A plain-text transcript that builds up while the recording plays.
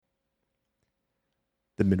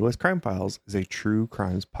The Midwest Crime Files is a true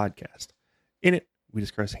crimes podcast. In it, we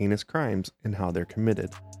discuss heinous crimes and how they're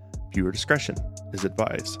committed. Viewer discretion is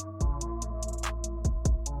advised.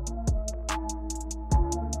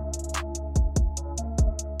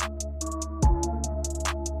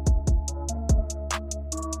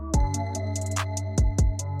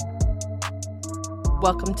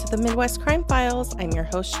 Welcome to the Midwest Crime Files. I'm your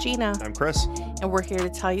host, Gina. I'm Chris. And we're here to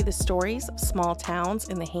tell you the stories of small towns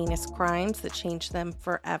and the heinous crimes that changed them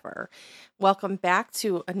forever. Welcome back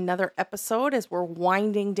to another episode as we're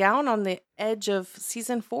winding down on the edge of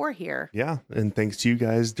season 4 here. Yeah, and thanks to you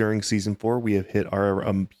guys during season 4, we have hit our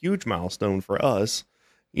huge milestone for us.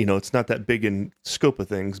 You know, it's not that big in scope of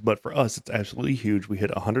things, but for us, it's absolutely huge. We hit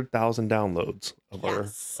 100,000 downloads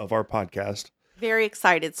of our podcast. Very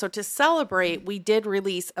excited. So to celebrate, we did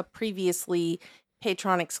release a previously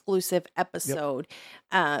Patreon exclusive episode,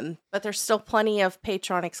 but there's still plenty of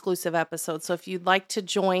Patreon exclusive episodes. So if you'd like to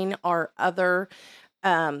join our other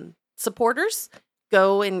supporters,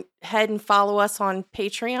 go ahead and follow us on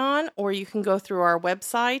Patreon, or you can go through our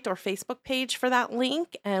website or Facebook page for that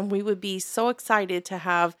link. And we would be so excited to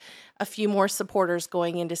have a few more supporters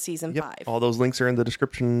going into season 5. All those links are in the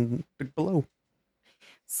description below.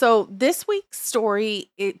 So this week's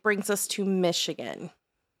story, it brings us to Michigan.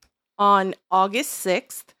 On August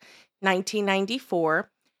 6th, 1994,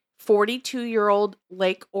 42-year-old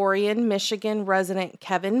Lake Orion, Michigan resident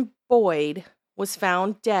Kevin Boyd was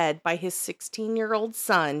found dead by his 16-year-old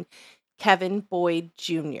son, Kevin Boyd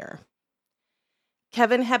Jr.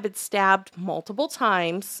 Kevin had been stabbed multiple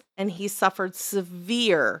times, and he suffered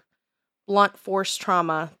severe blunt force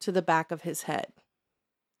trauma to the back of his head.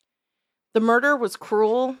 The murder was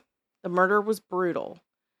cruel, the murder was brutal,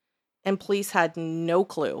 and police had no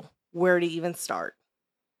clue where to even start.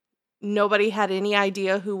 Nobody had any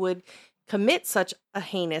idea who would commit such a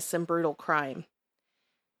heinous and brutal crime.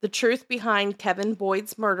 The truth behind Kevin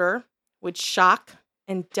Boyd's murder would shock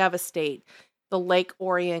and devastate the Lake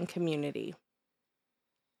Orion community.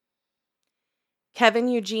 Kevin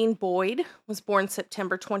Eugene Boyd was born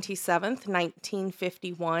September 27th,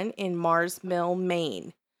 1951 in Mars Mill,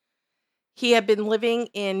 Maine. He had been living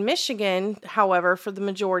in Michigan, however, for the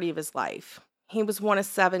majority of his life. He was one of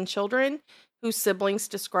 7 children whose siblings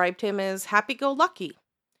described him as happy-go-lucky.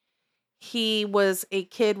 He was a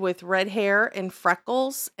kid with red hair and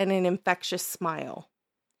freckles and an infectious smile.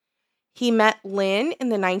 He met Lynn in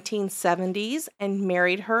the 1970s and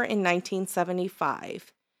married her in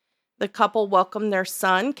 1975. The couple welcomed their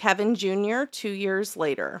son, Kevin Jr., 2 years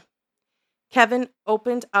later. Kevin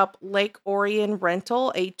opened up Lake Orion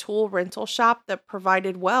Rental, a tool rental shop that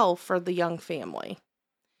provided well for the young family.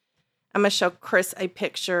 I'm going to show Chris a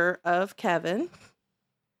picture of Kevin.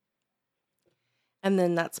 And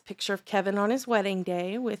then that's a picture of Kevin on his wedding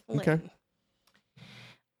day with Lynn. Okay.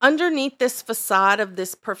 Underneath this facade of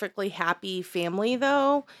this perfectly happy family,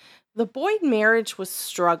 though, the Boyd marriage was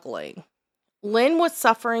struggling. Lynn was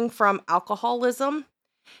suffering from alcoholism,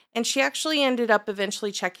 and she actually ended up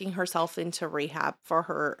eventually checking herself into rehab for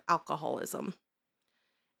her alcoholism.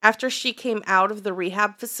 After she came out of the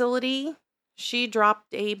rehab facility, she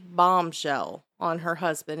dropped a bombshell on her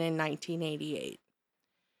husband in 1988.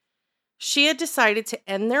 She had decided to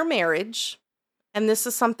end their marriage, and this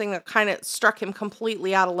is something that kind of struck him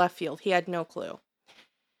completely out of left field. He had no clue.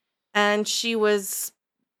 And she was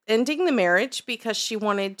ending the marriage because she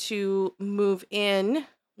wanted to move in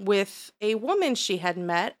with a woman she had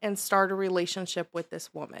met and start a relationship with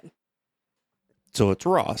this woman. So it's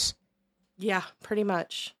Ross. Yeah, pretty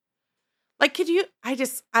much. Like,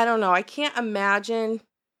 I don't know. I can't imagine,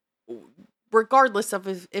 regardless of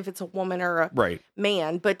if it's a woman or a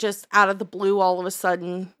man, but just out of the blue, all of a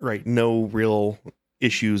sudden. Right. No real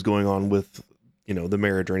issues going on with, the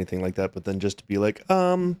marriage or anything like that. But then just to be like,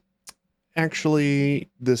 actually,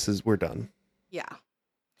 we're done. Yeah.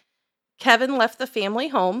 Kevin left the family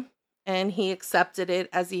home and he accepted it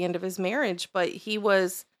as the end of his marriage, but he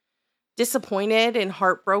was disappointed and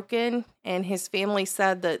heartbroken. And his family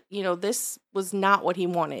said that, this was not what he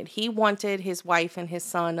wanted. He wanted his wife and his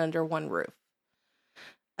son under one roof.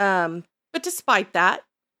 But despite that,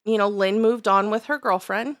 Lynn moved on with her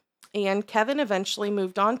girlfriend, and Kevin eventually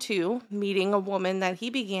moved on too, meeting a woman that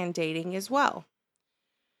he began dating as well.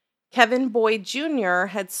 Kevin Boyd Jr.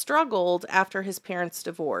 had struggled after his parents'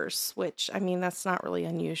 divorce, which, that's not really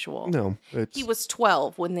unusual. No. He was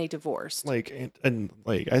 12 when they divorced. I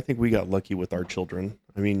think we got lucky with our children.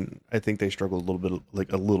 I think they struggled a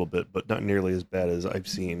little bit, but not nearly as bad as I've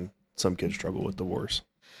seen some kids struggle with divorce.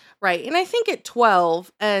 Right. And I think at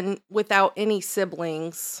 12 and without any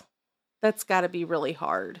siblings, that's got to be really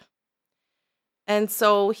hard. And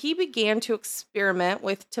so he began to experiment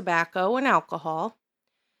with tobacco and alcohol.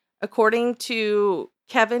 According to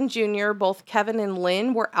Kevin Jr., both Kevin and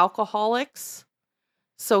Lynn were alcoholics.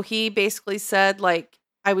 So he basically said, like,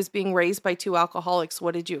 I was being raised by two alcoholics.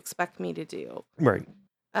 What did you expect me to do? Right.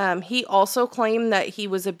 He also claimed that he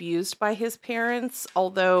was abused by his parents,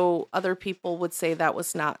 although other people would say that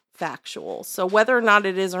was not factual. So whether or not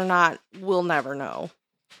it is or not, we'll never know.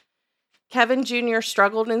 Kevin Jr.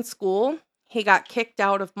 struggled in school. He got kicked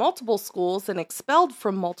out of multiple schools and expelled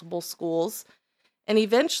from multiple schools. And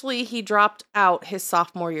eventually he dropped out his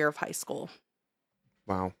sophomore year of high school.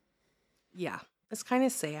 Wow. Yeah, it's kind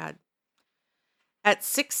of sad. At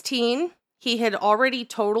 16, he had already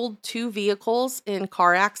totaled 2 vehicles in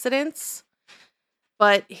car accidents,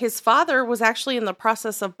 but his father was actually in the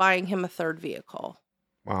process of buying him a 3rd vehicle.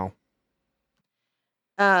 Wow.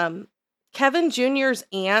 Kevin Jr.'s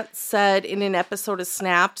aunt said in an episode of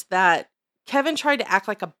Snapped that Kevin tried to act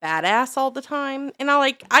like a badass all the time. And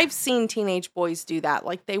I've seen teenage boys do that.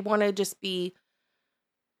 Like, they want to just be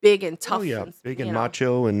big and tough. Oh, yeah. Big and you know.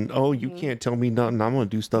 macho. And, you can't tell me nothing. I'm going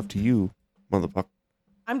to do stuff to you, motherfucker.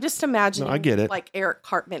 I'm just imagining, I get it. like Eric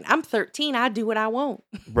Cartman. I'm 13. I do what I want.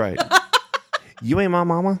 Right. You ain't my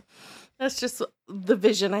mama. That's just the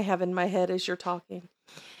vision I have in my head as you're talking.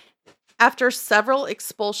 After several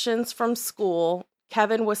expulsions from school,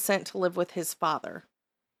 Kevin was sent to live with his father.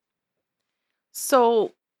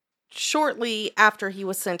 So, shortly after he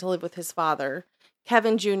was sent to live with his father,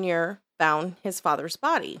 Kevin Jr. found his father's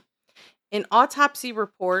body. An autopsy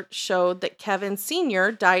report showed that Kevin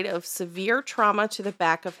Sr. died of severe trauma to the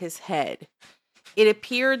back of his head. It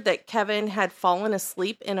appeared that Kevin had fallen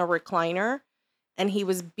asleep in a recliner, and he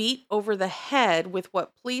was beat over the head with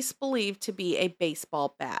what police believed to be a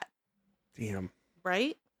baseball bat. Damn.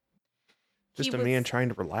 Right? Just a man trying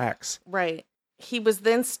to relax. Right. He was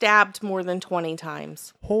then stabbed more than 20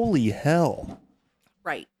 times. Holy hell.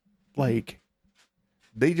 Right. Like,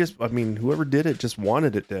 whoever did it just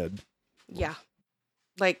wanted it dead. Yeah.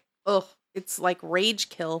 Like, it's like rage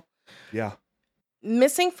kill. Yeah.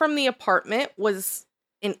 Missing from the apartment was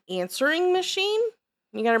an answering machine.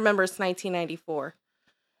 You gotta remember, it's 1994.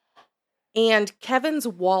 And Kevin's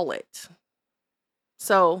wallet.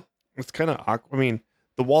 So. It's kind of awkward. I mean,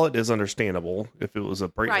 the wallet is understandable if it was a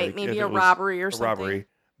break. Right, like, maybe a robbery or something. Robbery.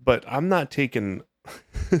 But I'm not taking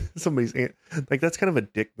somebody's, like, that's kind of a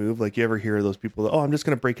dick move. Like, you ever hear of those people that, I'm just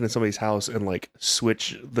going to break into somebody's house and, like,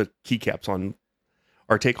 switch the keycaps on,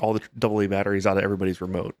 or take all the AA batteries out of everybody's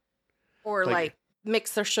remote. Or, like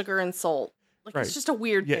mix their sugar and salt. Like, right. It's just a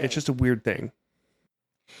weird thing. Yeah, it's just a weird thing.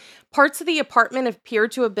 Parts of the apartment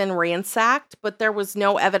appeared to have been ransacked, but there was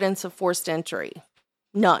no evidence of forced entry.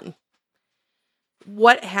 None.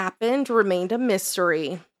 What happened remained a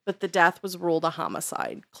mystery, but the death was ruled a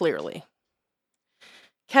homicide, clearly.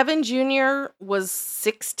 Kevin Jr. was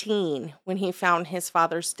 16 when he found his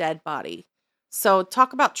father's dead body. So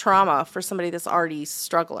talk about trauma for somebody that's already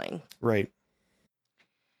struggling. Right.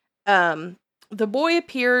 The boy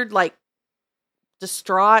appeared like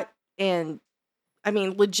distraught and,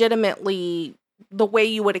 legitimately the way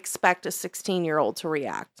you would expect a 16-year-old to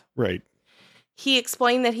react. Right. He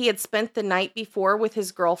explained that he had spent the night before with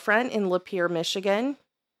his girlfriend in Lapeer, Michigan.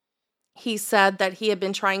 He said that he had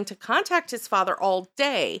been trying to contact his father all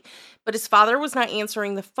day, but his father was not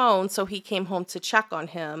answering the phone, so he came home to check on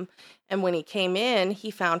him. And when he came in, he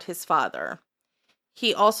found his father.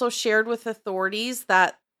 He also shared with authorities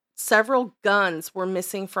that several guns were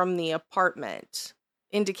missing from the apartment,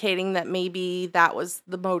 indicating that maybe that was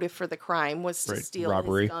the motive for the crime, was to steal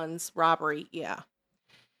his guns. Robbery, yeah.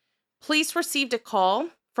 Police received a call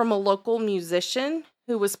from a local musician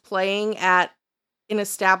who was playing at an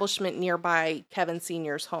establishment nearby Kevin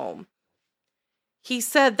Sr.'s home. He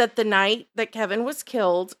said that the night that Kevin was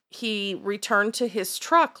killed, he returned to his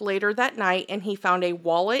truck later that night and he found a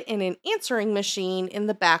wallet and an answering machine in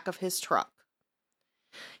the back of his truck.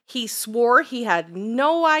 He swore he had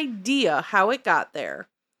no idea how it got there.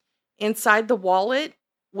 Inside the wallet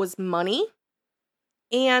was money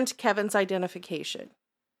and Kevin's identification.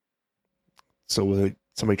 So was it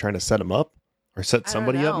somebody trying to set him up or set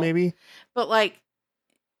somebody up maybe? But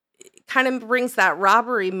it kind of brings that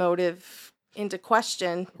robbery motive into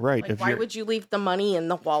question. Right. Like, why would you leave the money in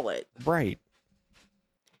the wallet? Right.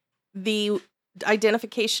 The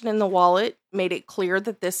identification in the wallet made it clear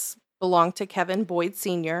that this belonged to Kevin Boyd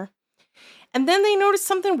Sr. And then they noticed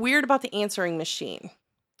something weird about the answering machine.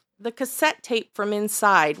 The cassette tape from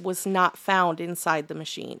inside was not found inside the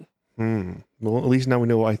machine. Well, at least now we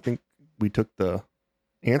know. I think we took the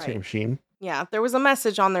answering machine. Yeah, there was a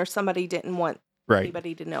message on there somebody didn't want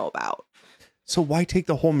anybody to know about. So why take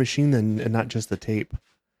the whole machine then and not just the tape?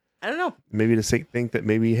 I don't know. Maybe to think that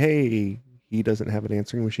maybe, hey, he doesn't have an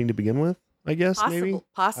answering machine to begin with, I guess, maybe?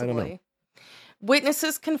 Possibly. I don't know.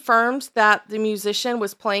 Witnesses confirmed that the musician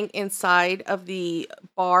was playing inside of the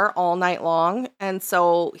bar all night long, and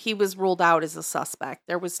so he was ruled out as a suspect.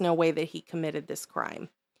 There was no way that he committed this crime.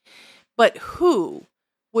 But who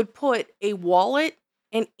would put a wallet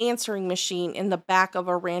and answering machine in the back of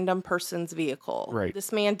a random person's vehicle? Right.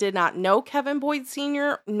 This man did not know Kevin Boyd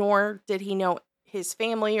Sr., nor did he know his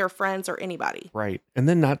family or friends or anybody. Right. And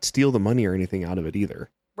then not steal the money or anything out of it either.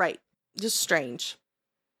 Right. Just strange.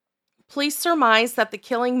 Police surmise that the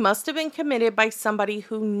killing must have been committed by somebody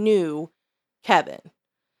who knew Kevin.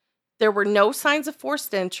 There were no signs of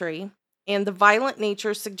forced entry, and the violent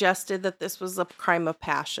nature suggested that this was a crime of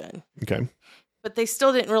passion. Okay. But they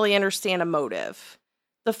still didn't really understand a motive.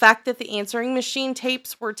 The fact that the answering machine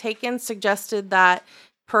tapes were taken suggested that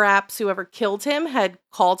perhaps whoever killed him had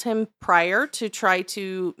called him prior to try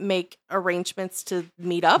to make arrangements to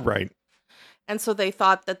meet up. Right. And so they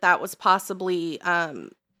thought that that was possibly,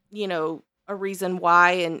 a reason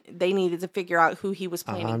why, and they needed to figure out who he was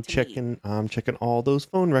planning to meet. I'm checking all those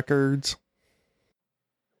phone records.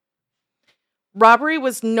 Robbery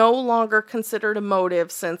was no longer considered a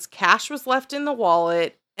motive since cash was left in the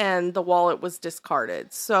wallet and the wallet was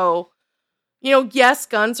discarded. So, yes,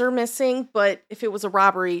 guns are missing, but if it was a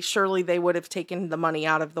robbery, surely they would have taken the money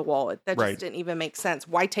out of the wallet. That just didn't even make sense.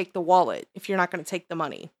 Why take the wallet if you're not going to take the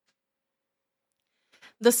money?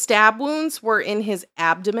 The stab wounds were in his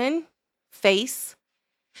abdomen, face,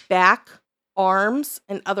 back, arms,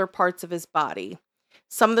 and other parts of his body.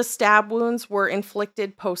 Some of the stab wounds were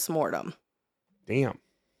inflicted post-mortem. Damn.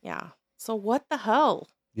 Yeah. So what the hell?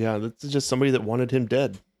 Yeah, that's just somebody that wanted him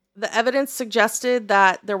dead. The evidence suggested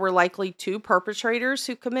that there were likely two perpetrators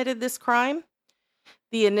who committed this crime.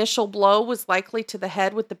 The initial blow was likely to the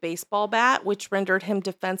head with the baseball bat, which rendered him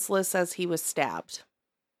defenseless as he was stabbed.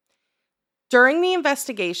 During the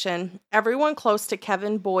investigation, everyone close to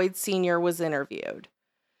Kevin Boyd Sr. was interviewed.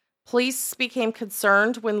 Police became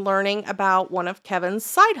concerned when learning about one of Kevin's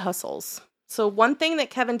side hustles. So one thing that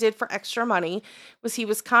Kevin did for extra money was he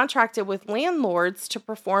was contracted with landlords to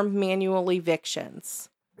perform manual evictions.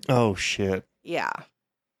 Oh, shit. Yeah.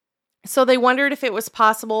 So they wondered if it was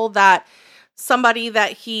possible that somebody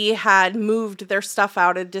that he had moved their stuff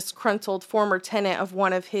out, a disgruntled former tenant of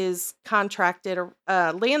one of his contracted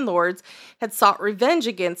landlords, had sought revenge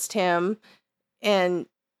against him and,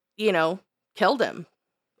 killed him.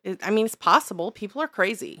 It's possible. People are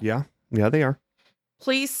crazy. Yeah. Yeah, they are.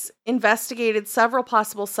 Police investigated several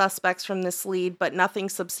possible suspects from this lead, but nothing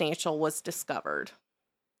substantial was discovered.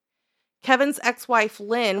 Kevin's ex-wife,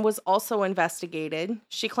 Lynn, was also investigated.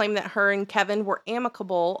 She claimed that her and Kevin were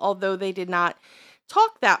amicable, although they did not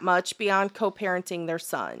talk that much beyond co-parenting their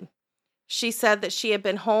son. She said that she had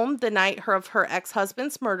been home the night of her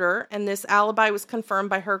ex-husband's murder, and this alibi was confirmed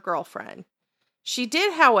by her girlfriend. She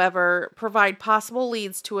did, however, provide possible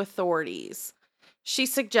leads to authorities. She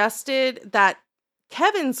suggested that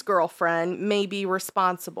Kevin's girlfriend may be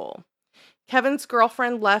responsible. Kevin's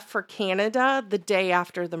girlfriend left for Canada the day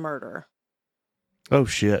after the murder. Oh,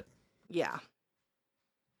 shit. Yeah.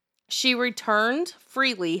 She returned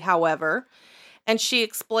freely, however, and she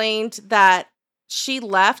explained that she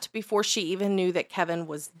left before she even knew that Kevin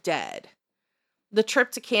was dead. The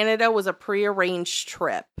trip to Canada was a prearranged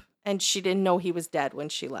trip, and she didn't know he was dead when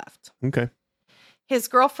she left. Okay. His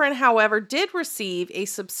girlfriend, however, did receive a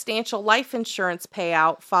substantial life insurance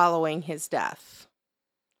payout following his death.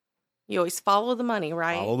 You always follow the money,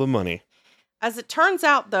 right? Follow the money. As it turns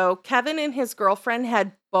out, though, Kevin and his girlfriend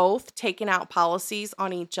had both taken out policies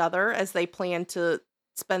on each other as they planned to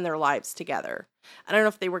spend their lives together. I don't know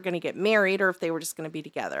if they were going to get married or if they were just going to be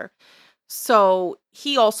together. So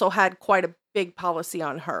he also had quite a big policy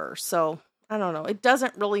on her. So I don't know. It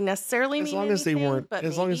doesn't really necessarily mean anything,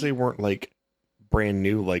 as long as they weren't like brand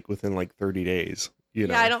new, like within like 30 days.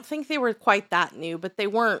 Yeah, I don't think they were quite that new, but they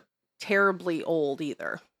weren't terribly old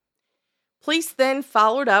either. Police then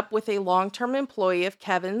followed up with a long-term employee of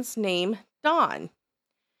Kevin's named Don.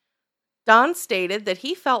 Don stated that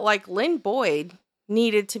he felt like Lynn Boyd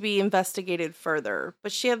needed to be investigated further,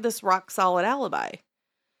 but she had this rock-solid alibi.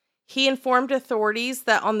 He informed authorities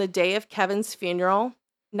that on the day of Kevin's funeral,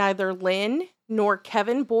 neither Lynn nor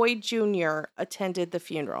Kevin Boyd Jr. attended the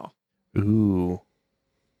funeral. Ooh.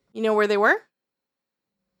 You know where they were?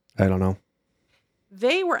 I don't know.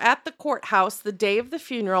 They were at the courthouse the day of the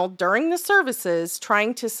funeral during the services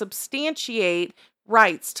trying to substantiate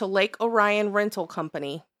rights to Lake Orion Rental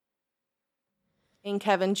Company in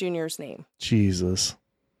Kevin Jr.'s name. Jesus.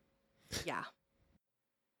 Yeah.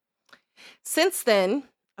 Since then,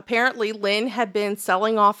 apparently Lynn had been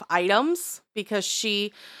selling off items because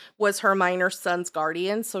she was her minor son's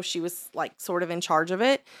guardian, so she was like sort of in charge of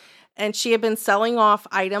it. And she had been selling off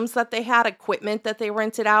items that they had, equipment that they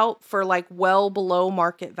rented out for like well below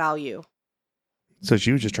market value. So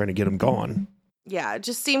she was just trying to get them gone. Yeah, it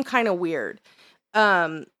just seemed kind of weird.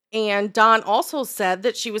 And Dawn also said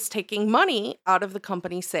that she was taking money out of the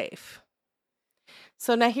company safe.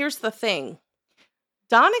 So now here's the thing.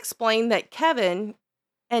 Dawn explained that Kevin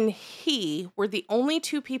and he were the only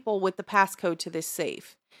two people with the passcode to this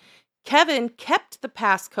safe. Kevin kept the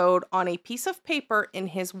passcode on a piece of paper in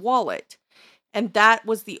his wallet, and that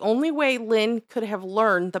was the only way Lynn could have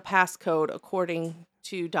learned the passcode, according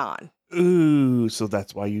to Dawn. Ooh, so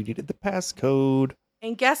that's why you needed the passcode.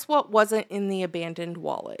 And guess what wasn't in the abandoned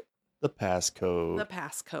wallet? The passcode. The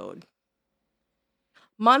passcode.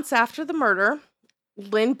 Months after the murder,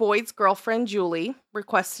 Lynn Boyd's girlfriend, Julie,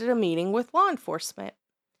 requested a meeting with law enforcement.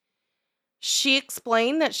 She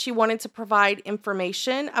explained that she wanted to provide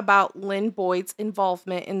information about Lynn Boyd's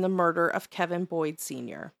involvement in the murder of Kevin Boyd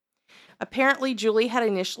Sr. Apparently, Julie had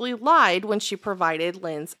initially lied when she provided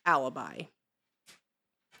Lynn's alibi.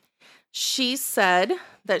 She said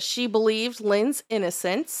that she believed Lynn's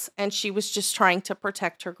innocence and she was just trying to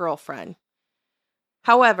protect her girlfriend.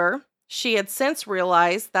 However, she had since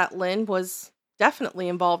realized that Lynn was definitely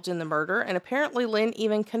involved in the murder, and apparently Lynn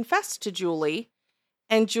even confessed to Julie,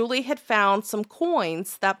 and Julie had found some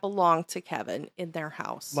coins that belonged to Kevin in their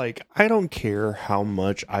house. Like, I don't care how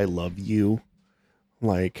much I love you.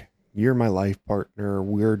 Like, you're my life partner.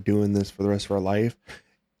 We're doing this for the rest of our life.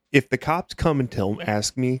 If the cops come and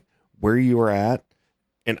ask me where you were at,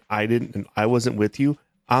 and I wasn't with you,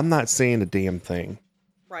 I'm not saying a damn thing.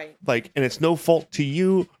 Right. Like, and it's no fault to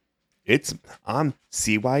you. I'm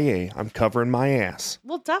CYA. I'm covering my ass.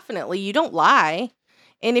 Well, definitely. You don't lie.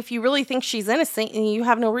 And if you really think she's innocent, you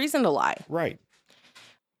have no reason to lie. Right.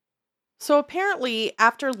 So apparently,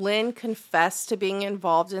 after Lynn confessed to being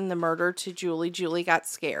involved in the murder to Julie, Julie got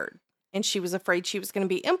scared. And she was afraid she was going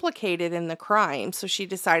to be implicated in the crime. So she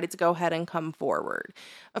decided to go ahead and come forward.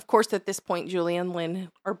 Of course, at this point, Julie and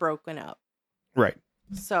Lynn are broken up. Right.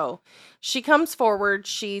 So she comes forward.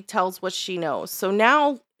 She tells what she knows. So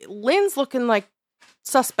now Lynn's looking like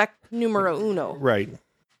suspect numero uno. Right.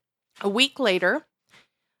 A week later,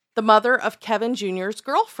 the mother of Kevin Jr.'s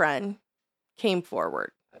girlfriend came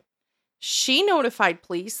forward. She notified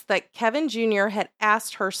police that Kevin Jr. had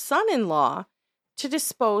asked her son-in-law to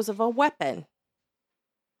dispose of a weapon.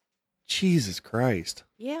 Jesus Christ.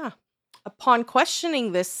 Yeah. Upon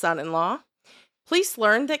questioning this son-in-law, police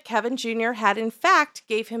learned that Kevin Jr. had in fact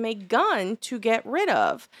gave him a gun to get rid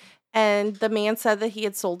of. And the man said that he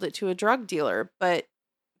had sold it to a drug dealer, but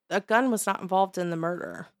a gun was not involved in the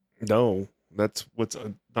murder. No, that's what's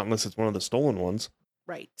not unless it's one of the stolen ones.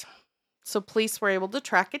 Right. So police were able to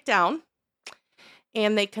track it down,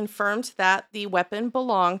 and they confirmed that the weapon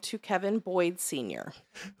belonged to Kevin Boyd Sr.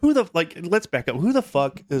 Let's back up. Who the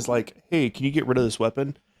fuck is like, hey, can you get rid of this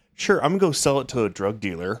weapon? Sure, I'm going to go sell it to a drug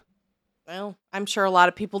dealer. Well, I'm sure a lot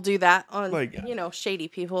of people do that on, Like, shady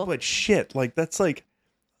people. But shit, like, that's like,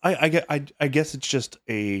 I guess it's just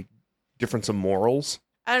a difference of morals.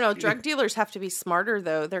 I don't know. Drug dealers have to be smarter,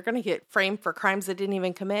 though. They're going to get framed for crimes they didn't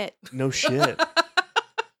even commit. No shit.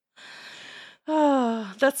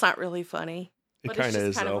 Oh, that's not really funny. It kind of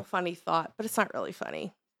is, kind though. of a funny thought, but it's not really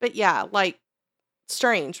funny. But yeah, like,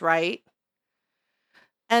 strange, right?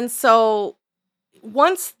 And so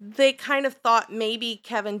once they kind of thought maybe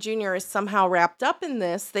Kevin Jr. is somehow wrapped up in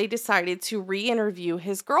this, they decided to re-interview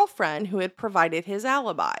his girlfriend who had provided his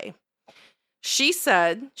alibi. She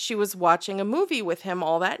said she was watching a movie with him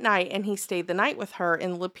all that night, and he stayed the night with her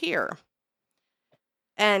in Lapeer.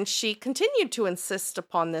 And she continued to insist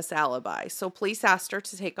upon this alibi, so police asked her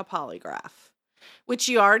to take a polygraph, which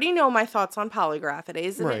you already know my thoughts on polygraph. It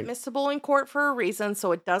isn't admissible in court for a reason,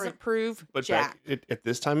 so it doesn't prove jack. At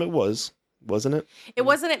this time it was, wasn't it? It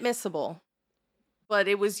wasn't admissible, but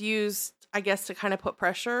it was used, I guess, to kind of put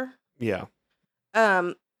pressure. Yeah.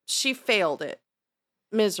 She failed it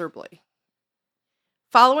miserably.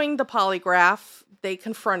 Following the polygraph, they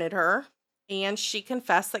confronted her, and she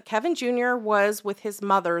confessed that Kevin Jr. was with his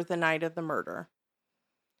mother the night of the murder.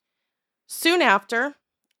 Soon after,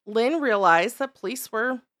 Lynn realized that police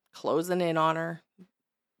were closing in on her.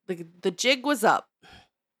 The jig was up.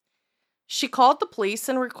 She called the police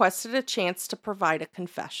and requested a chance to provide a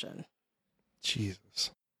confession.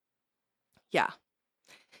 Jesus. Yeah.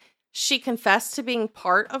 She confessed to being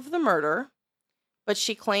part of the murder, but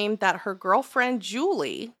she claimed that her girlfriend,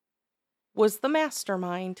 Julie, was the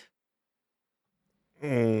mastermind.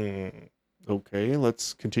 Okay,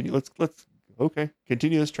 let's continue. Let's Okay.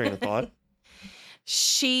 Continue this train of thought.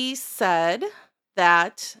 She said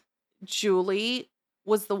that Julie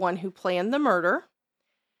was the one who planned the murder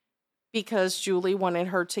because Julie wanted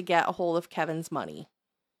her to get a hold of Kevin's money.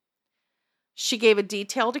 She gave a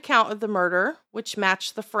detailed account of the murder, which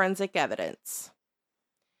matched the forensic evidence.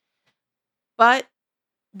 But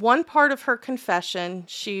one part of her confession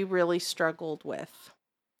she really struggled with.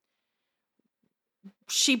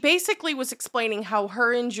 She basically was explaining how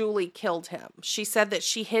her and Julie killed him. She said that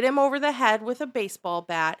she hit him over the head with a baseball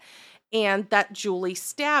bat and that Julie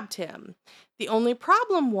stabbed him. The only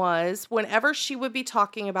problem was whenever she would be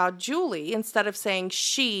talking about Julie, instead of saying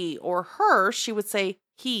she or her, she would say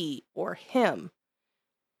he or him.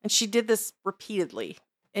 And she did this repeatedly,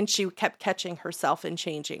 and she kept catching herself and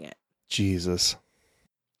changing it. Jesus.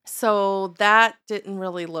 So that didn't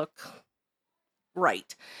really look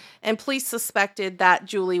right. And police suspected that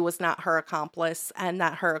Julie was not her accomplice and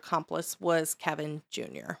that her accomplice was Kevin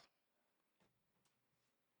Jr.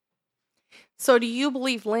 So do you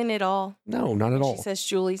believe Lynn at all? No, not at all. She says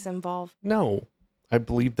Julie's involved. No. I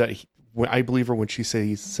believe that I believe her when she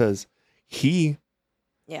says he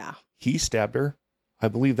stabbed her. I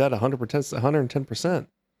believe that 110%.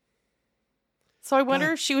 So I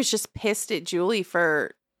wonder if she was just pissed at Julie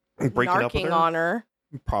for narking on her.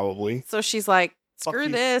 Probably. So she's like, screw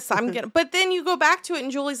this. I'm gonna. But then you go back to it,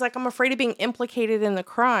 and Julie's like, I'm afraid of being implicated in the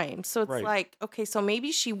crime. So it's like, okay, so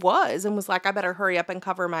maybe she was and was like, I better hurry up and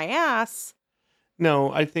cover my ass.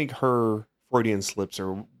 No, I think her Freudian slips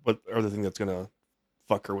are the thing that's gonna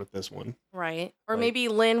fuck her with this one. Right. Or maybe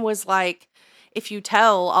Lynn was like, if you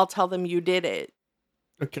tell, I'll tell them you did it.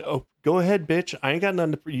 Okay. Oh, go ahead, bitch. I ain't got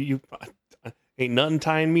nothing to you. Ain't nothing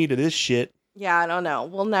tying me to this shit. Yeah, I don't know.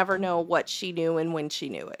 We'll never know what she knew and when she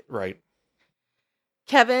knew it. Right.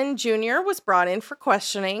 Kevin Jr. was brought in for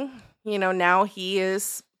questioning. You know, now he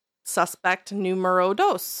is suspect numero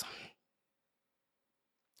dos.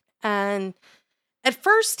 And at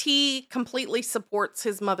first, he completely supports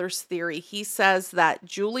his mother's theory. He says that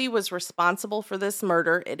Julie was responsible for this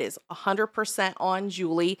murder. It is 100% on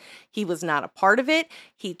Julie. He was not a part of it.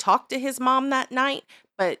 He talked to his mom that night,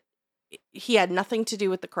 but he had nothing to do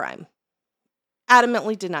with the crime.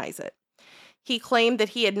 Adamantly denies it. He claimed that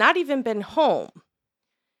he had not even been home.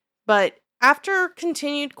 But after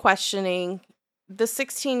continued questioning, the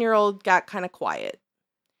 16-year-old got kind of quiet.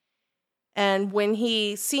 And when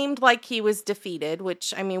he seemed like he was defeated,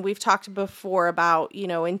 which, I mean, we've talked before about, you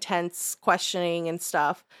know, intense questioning and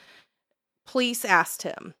stuff, police asked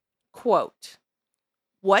him, quote,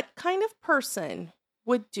 "What kind of person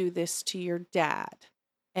would do this to your dad?"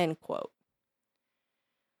 End quote.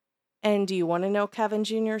 And do you want to know Kevin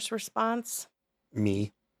Jr.'s response?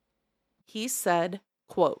 Me. He said,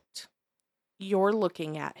 quote, "You're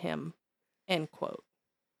looking at him," end quote.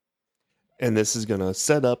 And this is going to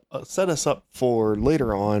set us up for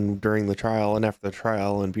later on during the trial and after the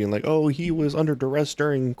trial and being like, oh, he was under duress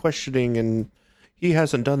during questioning and he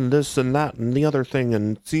hasn't done this and that and the other thing.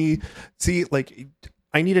 And see, like,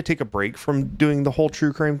 I need to take a break from doing the whole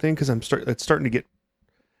true crime thing because it's starting to get...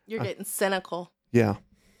 You're getting cynical. Yeah.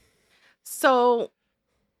 So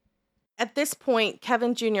at this point,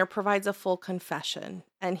 Kevin Jr. provides a full confession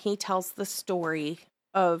and he tells the story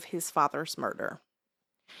of his father's murder.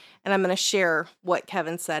 And I'm going to share what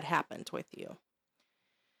Kevin said happened with you.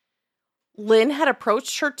 Lynn had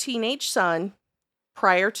approached her teenage son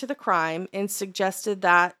prior to the crime and suggested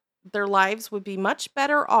that their lives would be much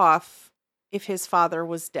better off if his father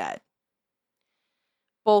was dead.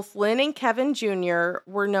 Both Lynn and Kevin Jr.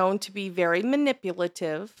 were known to be very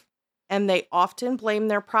manipulative, and they often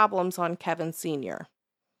blamed their problems on Kevin Sr.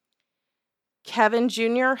 Kevin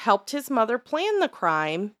Jr. helped his mother plan the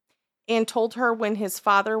crime and told her when his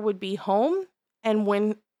father would be home and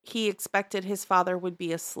when he expected his father would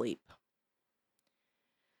be asleep.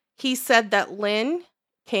 He said that Lynn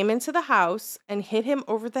came into the house and hit him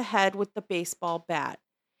over the head with the baseball bat,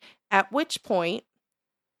 at which point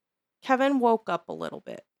Kevin woke up a little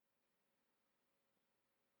bit.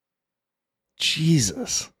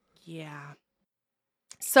 Jesus. Yeah.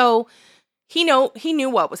 So he knew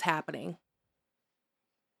what was happening.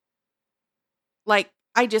 Like,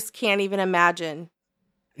 I just can't even imagine.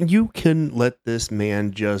 You couldn't let this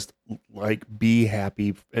man just like be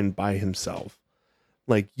happy and by himself.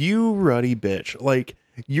 Like, you ruddy bitch. Like,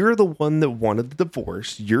 you're the one that wanted the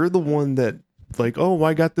divorce. You're the one that like, oh,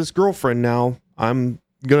 I got this girlfriend now. I'm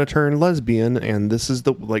gonna turn lesbian and this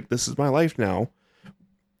is my life now.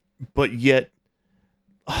 But yet,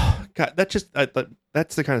 oh, God, that's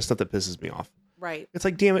the kind of stuff that pisses me off. Right. It's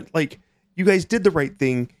like, damn it, like, you guys did the right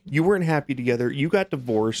thing. You weren't happy together. You got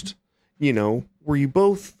divorced. You know, were you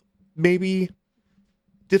both, maybe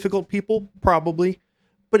difficult people, probably,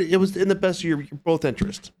 but it was in the best of your both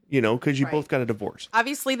interest, because you Right. both got a divorce.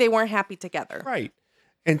 Obviously, they weren't happy together. Right.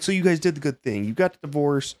 And so you guys did the good thing. You got the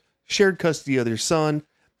divorce, shared custody of their son,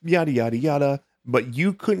 yada, yada, yada. But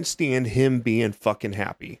you couldn't stand him being fucking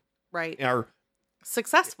happy Right. or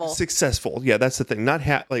Successful. successful. Yeah, that's the thing. Not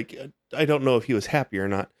I don't know if he was happy or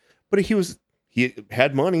not, but he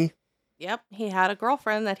had money. Yep. He had a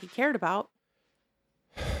girlfriend that he cared about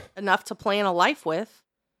enough to plan a life with.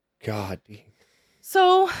 God.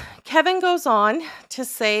 So Kevin goes on to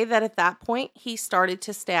say that at that point, he started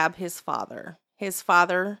to stab his father. His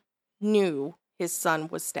father knew his son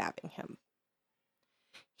was stabbing him.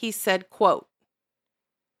 He said, quote,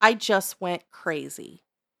 "I just went crazy,"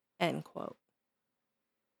 end quote.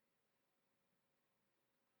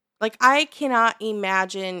 Like, I cannot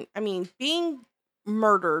imagine, being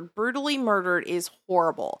murdered, brutally murdered is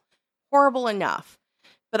horrible. Horrible enough.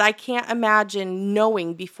 But I can't imagine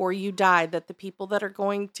knowing before you die that the people that are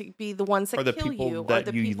going to be the ones that Are the kill people you are that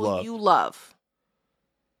the you people love. you love.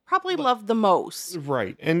 Probably love the most.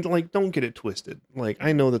 Right. And don't get it twisted.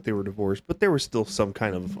 I know that they were divorced, but there was still some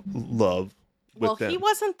kind of love with Well, them. he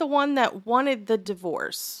wasn't the one that wanted the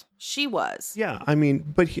divorce. She was. Yeah,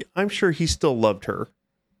 but I'm sure he still loved her.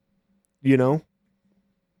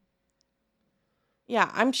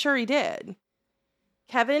 Yeah, I'm sure he did.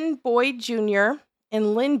 Kevin Boyd Jr.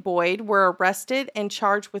 and Lynn Boyd were arrested and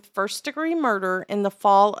charged with first-degree murder in the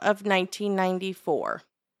fall of 1994.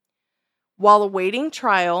 While awaiting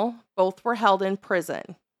trial, both were held in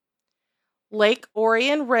prison. Lake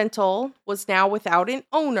Orion Rental was now without an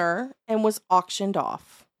owner and was auctioned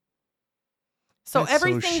off. So That's so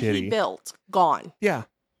everything he shitty. built, gone. Yeah.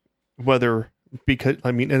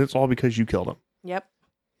 And it's all because you killed him. Yep.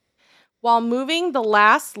 While moving the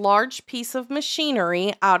last large piece of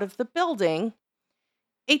machinery out of the building,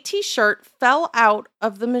 a t-shirt fell out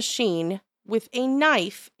of the machine with a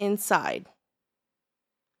knife inside.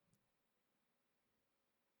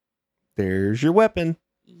 There's your weapon.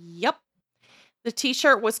 Yep. The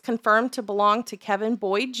t-shirt was confirmed to belong to Kevin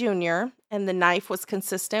Boyd Jr., and the knife was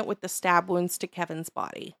consistent with the stab wounds to Kevin's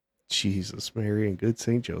body. Jesus, Mary, and good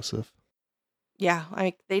St. Joseph. Yeah,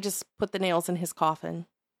 they just put the nails in his coffin.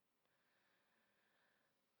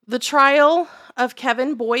 The trial of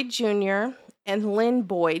Kevin Boyd Jr. and Lynn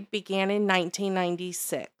Boyd began in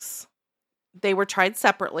 1996. They were tried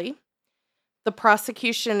separately. The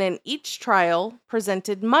prosecution in each trial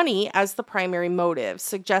presented money as the primary motive,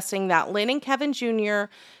 suggesting that Lynn and Kevin Jr.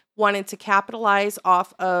 wanted to capitalize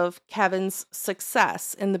off of Kevin's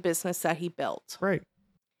success in the business that he built. Right.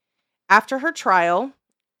 After her trial,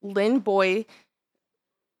 Lynn Boyd...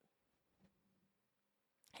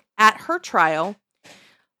 At her trial,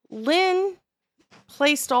 Lynn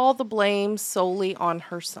placed all the blame solely on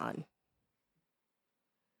her son.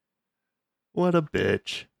 What a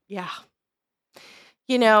bitch. Yeah.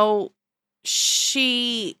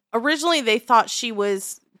 Originally they thought she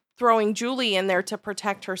was throwing Julie in there to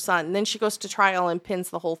protect her son. And then she goes to trial and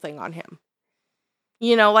pins the whole thing on him.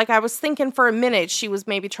 I was thinking for a minute she was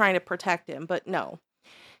maybe trying to protect him, but no.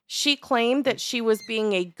 She claimed that she was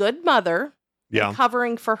being a good mother. Yeah.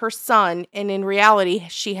 Covering for her son, and in reality,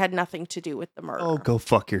 she had nothing to do with the murder. Oh, go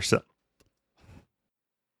fuck yourself.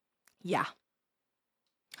 Yeah.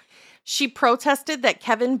 She protested that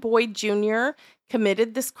Kevin Boyd Jr.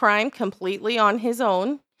 committed this crime completely on his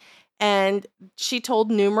own, and she told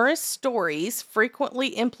numerous stories, frequently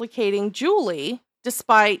implicating Julie,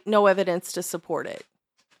 despite no evidence to support it.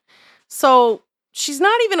 So she's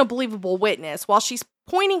not even a believable witness. While she's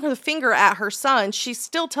pointing her finger at her son, she's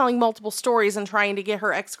still telling multiple stories and trying to get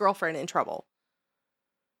her ex-girlfriend in trouble.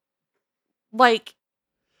 Like,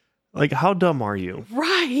 how dumb are you?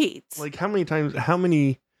 Right. How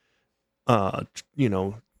many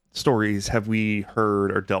stories have we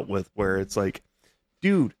heard or dealt with where it's like,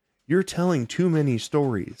 dude, you're telling too many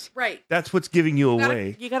stories. Right. That's what's giving you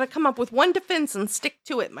away. You got to come up with one defense and stick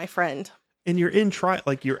to it, my friend. And you're in trial,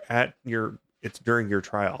 it's during your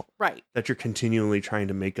trial. Right. That you're continually trying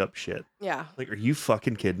to make up shit. Yeah. Are you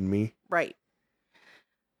fucking kidding me? Right.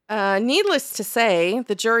 Needless to say,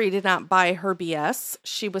 the jury did not buy her BS.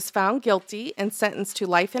 She was found guilty and sentenced to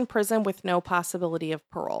life in prison with no possibility of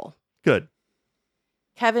parole. Good.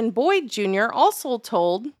 Kevin Boyd Jr. also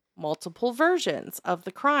told multiple versions of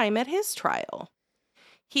the crime at his trial.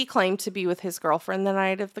 He claimed to be with his girlfriend the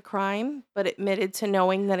night of the crime, but admitted to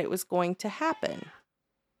knowing that it was going to happen.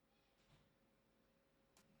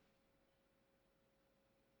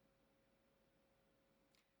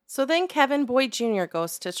 So then Kevin Boyd Jr.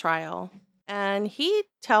 goes to trial, and he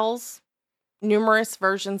tells numerous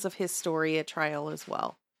versions of his story at trial as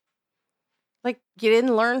well. Like, you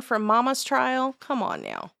didn't learn from Mama's trial? Come on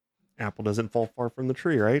now. Apple doesn't fall far from the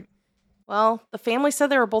tree, right? Well, the family said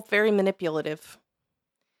they were both very manipulative.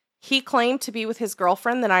 He claimed to be with his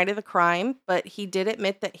girlfriend the night of the crime, but he did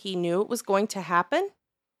admit that he knew it was going to happen.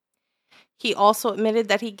 He also admitted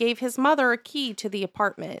that he gave his mother a key to the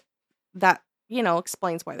apartment. That,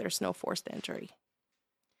 explains why there's no forced entry.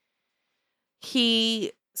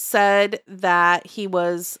 He said that he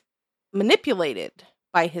was manipulated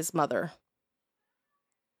by his mother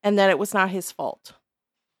and that it was not his fault.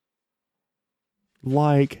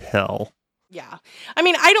 Like hell. Yeah. I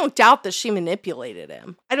mean, I don't doubt that she manipulated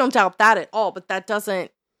him. I don't doubt that at all, but that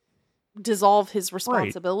doesn't dissolve his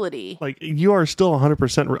responsibility. Like, you are still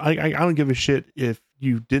 100%. I don't give a shit if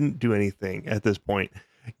you didn't do anything at this point.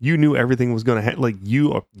 You knew everything was going to happen. Like,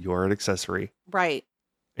 you are an accessory. Right.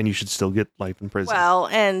 And you should still get life in prison. Well,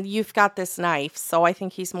 and you've got this knife, so I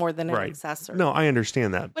think he's more than an accessory. No, I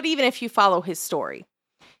understand that. But even if you follow his story,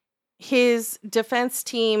 his defense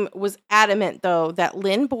team was adamant, though, that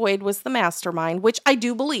Lynn Boyd was the mastermind, which I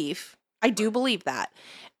do believe. I do believe that.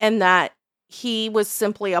 And that he was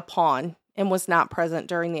simply a pawn and was not present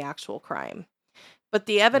during the actual crime. But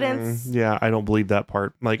the evidence... yeah, I don't believe that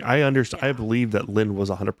part. Like, I understand. Yeah. I believe that Lynn was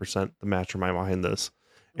 100% the mastermind behind this.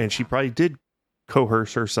 And she probably did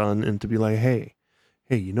coerce her son into be like, hey,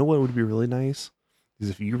 you know what would be really nice? Is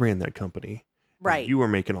if you ran that company. Right. You were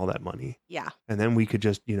making all that money. Yeah. And then we could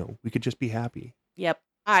just, be happy. Yep.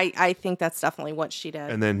 I think that's definitely what she did.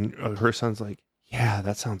 And then her son's like, yeah,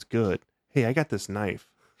 that sounds good. Hey, I got this knife.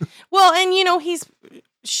 Well, and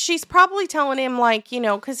she's probably telling him like,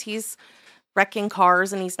 because he's wrecking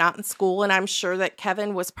cars and he's not in school. And I'm sure that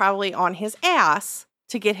Kevin was probably on his ass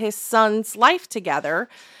to get his son's life together.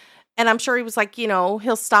 And I'm sure he was like,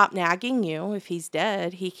 he'll stop nagging you if he's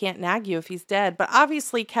dead. He can't nag you if he's dead. But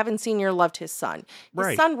obviously, Kevin Sr. loved his son.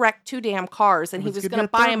 His son wrecked 2 damn cars, and he was going to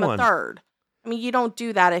buy him a third. I mean, you don't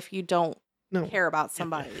do that if you don't care about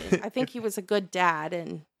somebody. I think he was a good dad.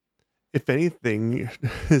 And if anything,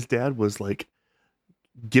 his dad was like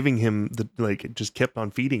giving him just kept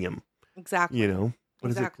on feeding him. Exactly.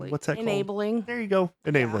 Exactly. What's that Enabling. Called? There you go.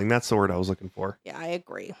 Enabling. Yeah. That's the word I was looking for. Yeah, I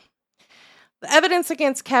agree. The evidence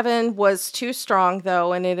against Kevin was too strong,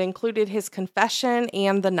 though, and it included his confession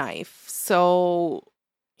and the knife. So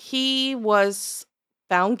he was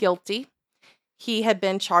found guilty. He had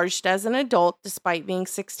been charged as an adult despite being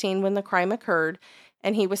 16 when the crime occurred,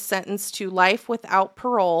 and he was sentenced to life without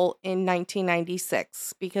parole in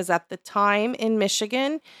 1996 because at the time in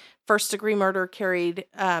Michigan, first-degree murder carried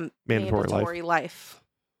mandatory life.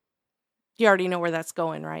 You already know where that's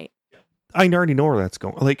going, right? I already know where that's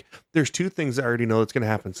going. Like, there's 2 things I already know that's going to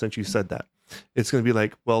happen since you said that. It's going to be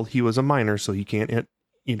like, well, he was a minor, so he can't,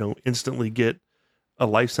 instantly get a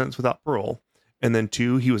life sentence without parole. And then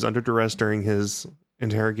 2, he was under duress during his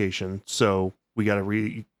interrogation. So we got to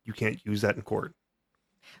you can't use that in court.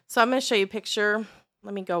 So I'm going to show you a picture.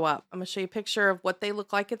 Let me go up. I'm going to show you a picture of what they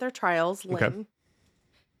look like at their trials, Lynn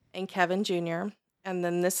and Kevin Jr. And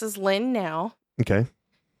then this is Lynn now. Okay.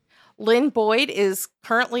 Lynn Boyd is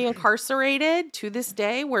currently incarcerated to this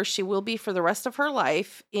day, where she will be for the rest of her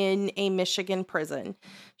life in a Michigan prison.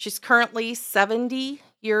 She's currently 70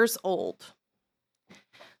 years old.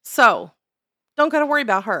 So, don't got to worry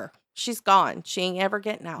about her. She's gone. She ain't ever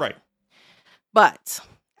getting out. Right. But,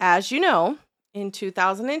 as you know, in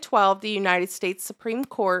 2012, the United States Supreme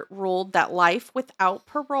Court ruled that life without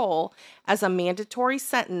parole as a mandatory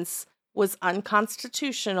sentence was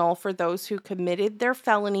unconstitutional for those who committed their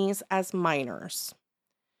felonies as minors.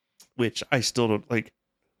 Which I still don't like.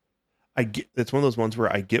 I get it's one of those ones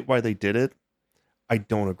where I get why they did it. I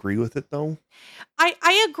don't agree with it though.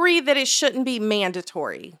 I agree that it shouldn't be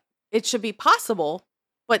mandatory. It should be possible,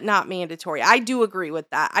 but not mandatory. I do agree with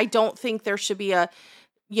that. I don't think there should be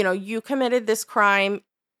you committed this crime,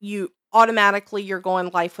 you're going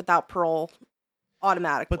life without parole.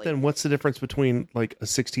 Automatically. But then what's the difference between like a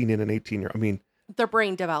 16 and an 18-year-old? I mean, their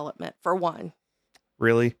brain development, for one.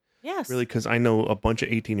 Really? Yes. Really? Because I know a bunch of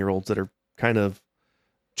 18-year-olds that are kind of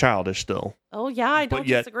childish still. Oh, yeah. I don't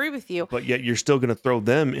disagree with you. But yet you're still going to throw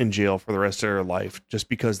them in jail for the rest of their life just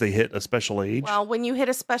because they hit a special age? Well, when you hit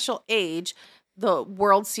a special age, the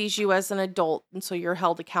world sees you as an adult, and so you're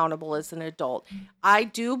held accountable as an adult. I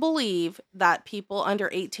do believe that people under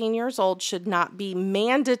 18 years old should not be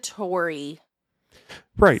mandatory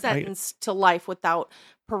sentenced to life without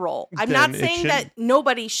parole. I'm not saying that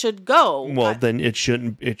nobody should go. Well, then it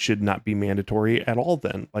should not be mandatory at all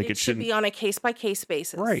then. Like it should be on a case by case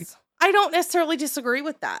basis. Right. I don't necessarily disagree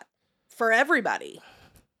with that for everybody.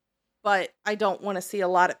 But I don't want to see a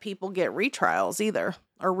lot of people get retrials either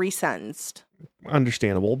or resentenced.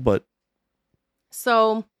 Understandable, but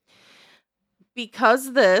So,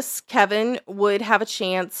 because this, Kevin would have a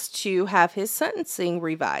chance to have his sentencing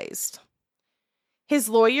revised. His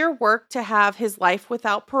lawyer worked to have his life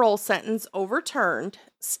without parole sentence overturned,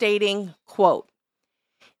 stating, quote,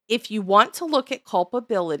 "If you want to look at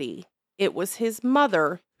culpability, it was his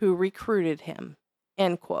mother who recruited him,"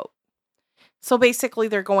 end quote. So basically,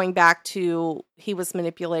 they're going back to he was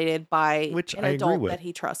manipulated by Which an I agree adult with. that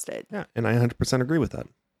he trusted. Yeah, and I 100% agree with that.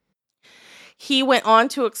 He went on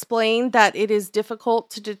to explain that it is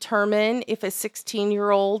difficult to determine if a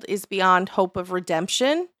 16-year-old is beyond hope of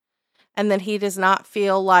redemption, and that he does not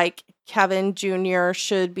feel like Kevin Jr.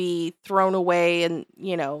 should be thrown away and,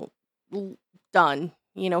 done.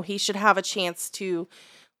 He should have a chance to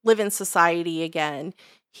live in society again.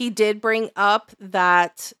 He did bring up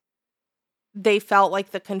that they felt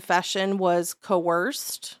like the confession was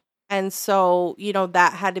coerced. And so,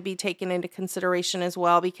 that had to be taken into consideration as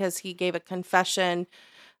well, because he gave a confession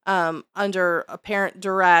under apparent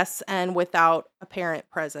duress and without a parent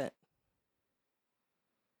present.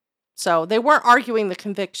 So they weren't arguing the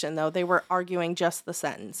conviction, though. They were arguing just the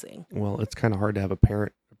sentencing. Well, it's kind of hard to have a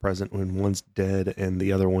parent present when one's dead and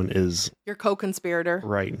the other one is... Your co-conspirator.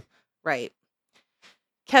 Right. Right.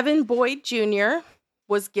 Kevin Boyd Jr.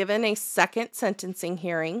 was given a second sentencing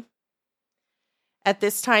hearing. At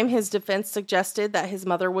this time, his defense suggested that his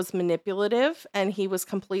mother was manipulative and he was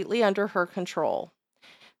completely under her control.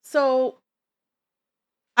 So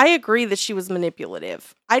I agree that she was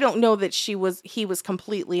manipulative. I don't know that he was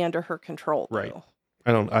completely under her control, though.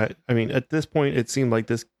 Right. I mean, at this point, it seemed like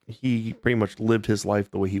he pretty much lived his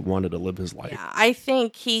life the way he wanted to live his life. Yeah, I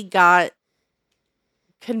think he got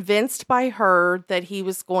convinced by her that he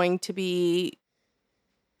was going to be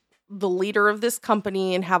the leader of this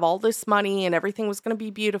company and have all this money and everything was going to be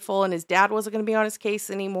beautiful and his dad wasn't going to be on his case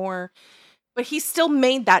anymore. But he still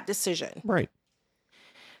made that decision. Right.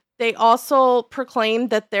 They also proclaimed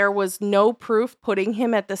that there was no proof putting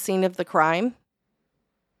him at the scene of the crime,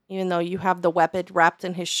 even though you have the weapon wrapped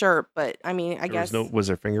in his shirt. But I mean, I guess... Was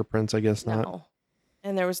there fingerprints? I guess not. No.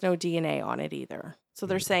 And there was no DNA on it either. So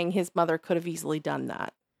they're saying his mother could have easily done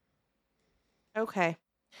that. Okay.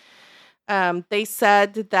 They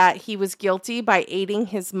said that he was guilty by aiding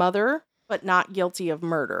his mother, but not guilty of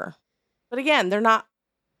murder. But again,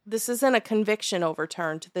 this isn't a conviction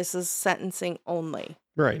overturned. This is sentencing only.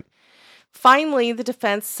 Right. Finally, the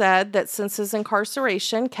defense said that since his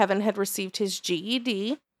incarceration, Kevin had received his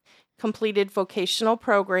GED, completed vocational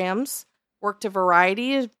programs, worked a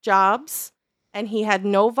variety of jobs, and he had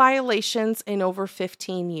no violations in over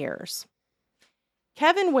 15 years.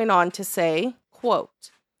 Kevin went on to say,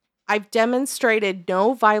 quote, "I've demonstrated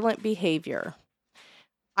no violent behavior.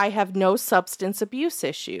 I have no substance abuse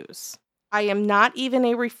issues. I am not even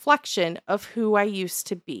a reflection of who I used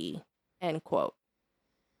to be," end quote.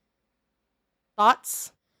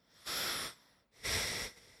 Thoughts?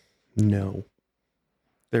 No.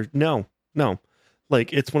 No.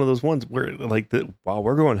 Like, it's one of those ones where, like,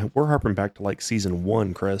 we're harping back to, like, season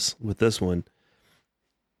 1, Chris, with this one.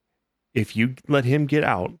 If you let him get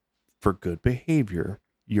out for good behavior,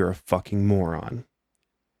 you're a fucking moron.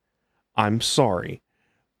 I'm sorry.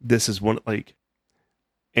 This is one, like,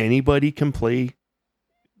 anybody can play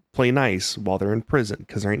nice while they're in prison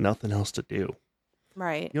because there ain't nothing else to do.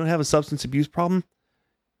 Right. You don't have a substance abuse problem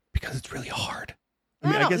because it's really hard.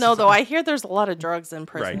 I don't know, though. I hear there's a lot of drugs in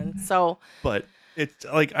prison. Right. So, but it's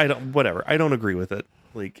like, I don't agree with it.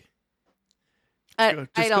 Like, I don't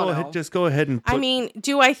know. Just go ahead and I mean,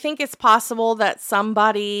 do I think it's possible that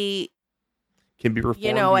somebody can be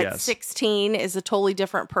reformed? At 16 is a totally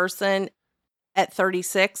different person at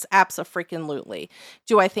 36? Abso-freaking-lutely.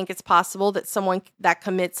 Do I think it's possible that someone that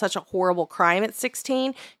commits such a horrible crime at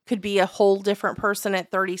 16 could be a whole different person at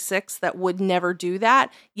 36 that would never do that?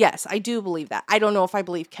 Yes, I do believe that. I don't know if I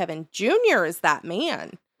believe Kevin Jr. is that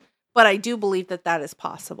man, but I do believe that that is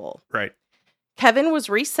possible. Right. Kevin was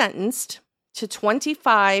resentenced to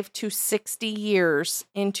 25 to 60 years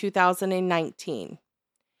in 2019.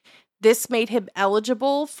 This made him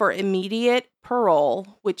eligible for immediate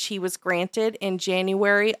parole, which he was granted in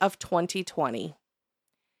January of 2020.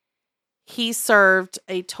 He served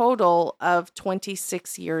a total of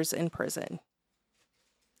 26 years in prison.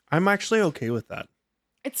 I'm actually okay with that.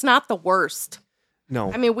 It's not the worst.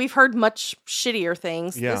 No. I mean, we've heard much shittier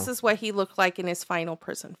things. Yeah. This is what he looked like in his final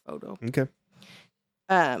prison photo. Okay.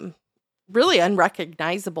 Really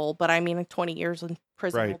unrecognizable, but I mean, 20 years in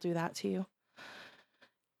prison will do that to you.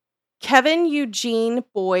 Kevin Eugene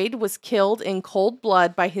Boyd was killed in cold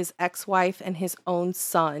blood by his ex-wife and his own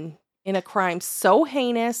son in a crime so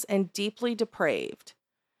heinous and deeply depraved.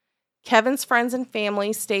 Kevin's friends and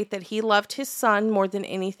family state that he loved his son more than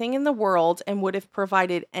anything in the world and would have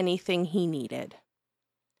provided anything he needed.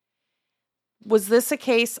 Was this a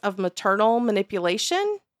case of maternal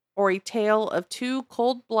manipulation or a tale of two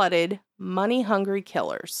cold-blooded, money-hungry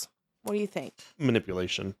killers? What do you think?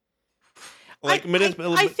 Manipulation. I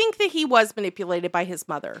think that he was manipulated by his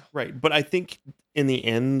mother. Right. But I think in the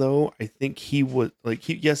end, though, I think he was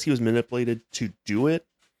yes, he was manipulated to do it.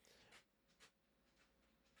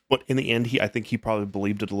 But in the end, I think he probably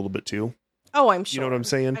believed it a little bit too. Oh, I'm sure. You know what I'm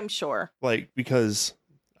saying? I'm sure. Because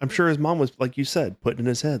I'm sure his mom was, like you said, putting in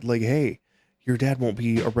his head, like, hey, your dad won't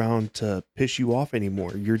be around to piss you off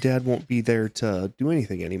anymore. Your dad won't be there to do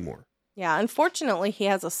anything anymore. Yeah, unfortunately, he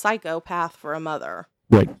has a psychopath for a mother.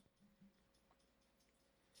 Right.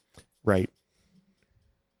 Right.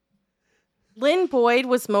 Lynn Boyd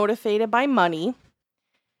was motivated by money,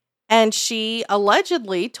 and she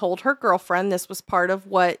allegedly told her girlfriend, this was part of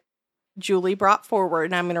what Julie brought forward,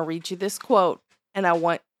 and I'm going to read you this quote, and I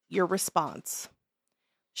want your response.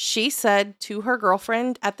 She said to her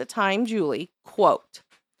girlfriend at the time, Julie, quote,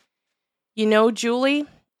 "You know, Julie,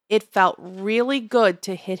 it felt really good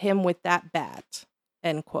to hit him with that bat,"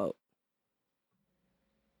 end quote.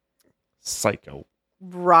 Psycho.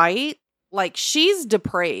 Right? Like, she's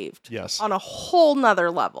depraved. Yes. On a whole nother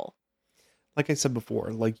level. Like I said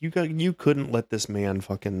before, like you couldn't let this man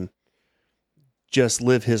fucking just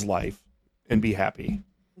live his life and be happy.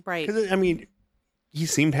 Right. Because I mean, he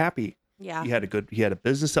seemed happy. Yeah. He had a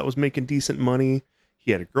business that was making decent money.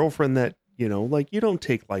 He had a girlfriend that, you know, like, you don't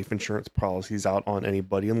take life insurance policies out on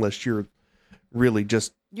anybody unless you're really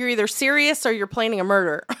just... You're either serious or you're planning a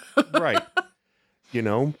murder. Right. You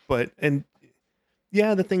know, and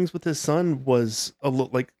yeah, the things with his son was a little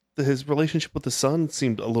like his relationship with the son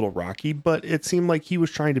seemed a little rocky, but it seemed like he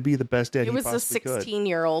was trying to be the best dad he possibly could. It was a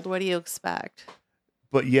 16-year-old. What do you expect?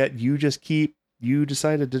 But yet you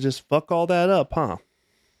decided to just fuck all that up, huh?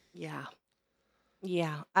 Yeah.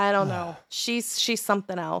 Yeah. I don't know. She's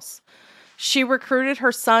something else. She recruited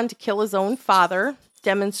her son to kill his own father,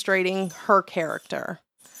 demonstrating her character.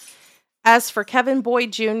 As for Kevin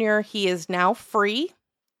Boyd Jr., he is now free,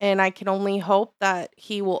 and I can only hope that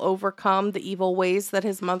he will overcome the evil ways that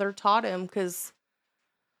his mother taught him, because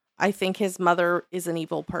I think his mother is an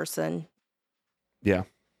evil person. Yeah.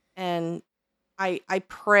 And I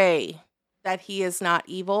pray that he is not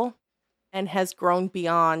evil and has grown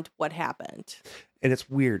beyond what happened. And it's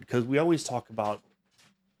weird because we always talk about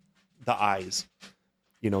the eyes,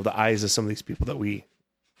 you know, the eyes of some of these people that we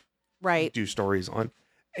do stories on.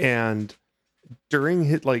 And during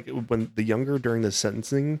during the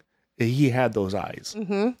sentencing, he had those eyes.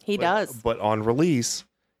 Mm-hmm. He does. But on release,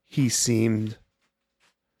 he seemed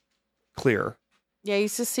clear. Yeah, he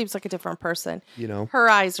just seems like a different person. You know, her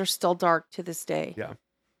eyes are still dark to this day. Yeah.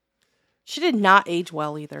 She did not age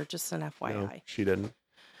well either, just an FYI. No, she didn't.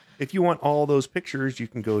 If you want all those pictures, you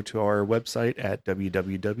can go to our website at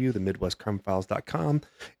www.themidwestcrimefiles.com.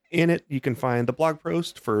 In it, you can find the blog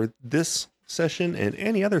post for this session and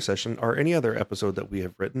any other session or any other episode that we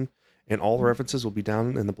have written. And all the references will be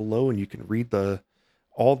down in the below, and you can read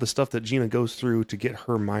all the stuff that Gina goes through to get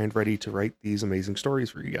her mind ready to write these amazing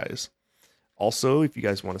stories for you guys. Also, if you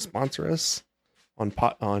guys want to sponsor us on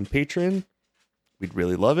Patreon, we'd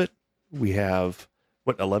really love it. We have,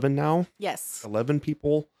 11 now? Yes. 11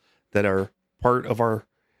 people that are part of our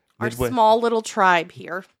small little tribe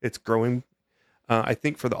here. It's growing. I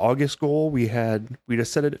think for the August goal, we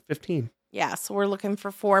just set it at 15. Yeah, so we're looking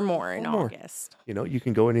for 4 more in August. You know, you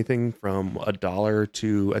can go anything from $1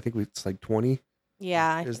 to, I think it's like 20.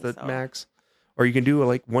 Yeah, is the max. Or you can do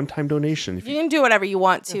a one-time donation. You can do whatever you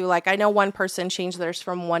want to. Like, I know one person changed theirs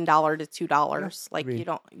from $1 to $2. Like,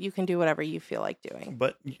 you can do whatever you feel like doing.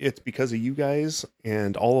 But it's because of you guys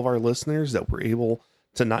and all of our listeners that we're able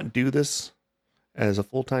to not do this as a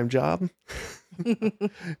full-time job.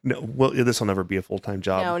 No, well, this will never be a full-time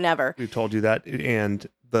job. No, never. We've told you that. And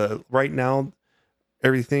right now,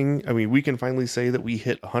 everything, I mean, we can finally say that we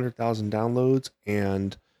hit 100,000 downloads,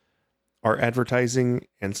 and our advertising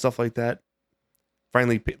and stuff like that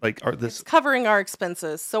finally, it's covering our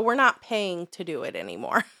expenses, so we're not paying to do it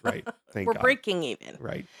anymore. Right. Thank We're God. breaking even.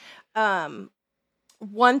 Right.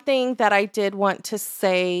 One thing that I did want to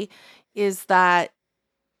say is that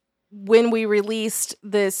when we released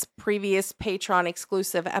this previous Patreon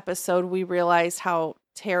exclusive episode, we realized how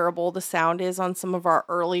terrible the sound is on some of our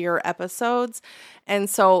earlier episodes. And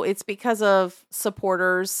so it's because of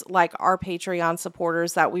supporters like our Patreon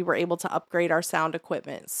supporters that we were able to upgrade our sound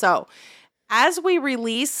equipment. So as we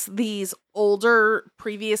release these older,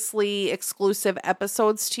 previously exclusive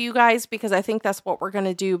episodes to you guys, because I think that's what we're going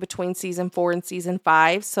to do between season 4 and season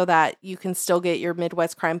 5, so that you can still get your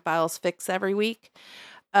Midwest Crime Files fix every week.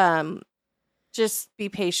 Just be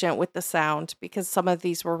patient with the sound, because some of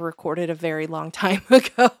these were recorded a very long time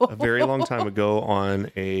ago. A very long time ago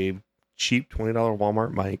on a cheap $20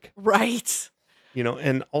 Walmart mic. Right. You know,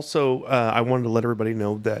 and also I wanted to let everybody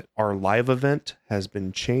know that our live event has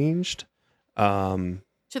been changed to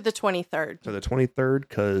the 23rd. To the 23rd,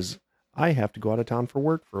 because I have to go out of town for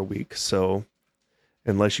work for a week. So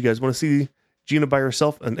unless you guys want to see Gina by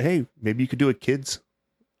herself, and hey, maybe you could do a kids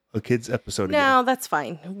episode again. No, that's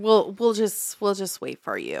fine. We'll just wait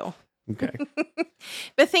for you. Okay.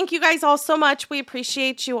 But thank you guys all so much. We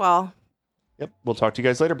appreciate you all. Yep. We'll talk to you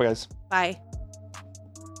guys later. Bye, guys. Bye.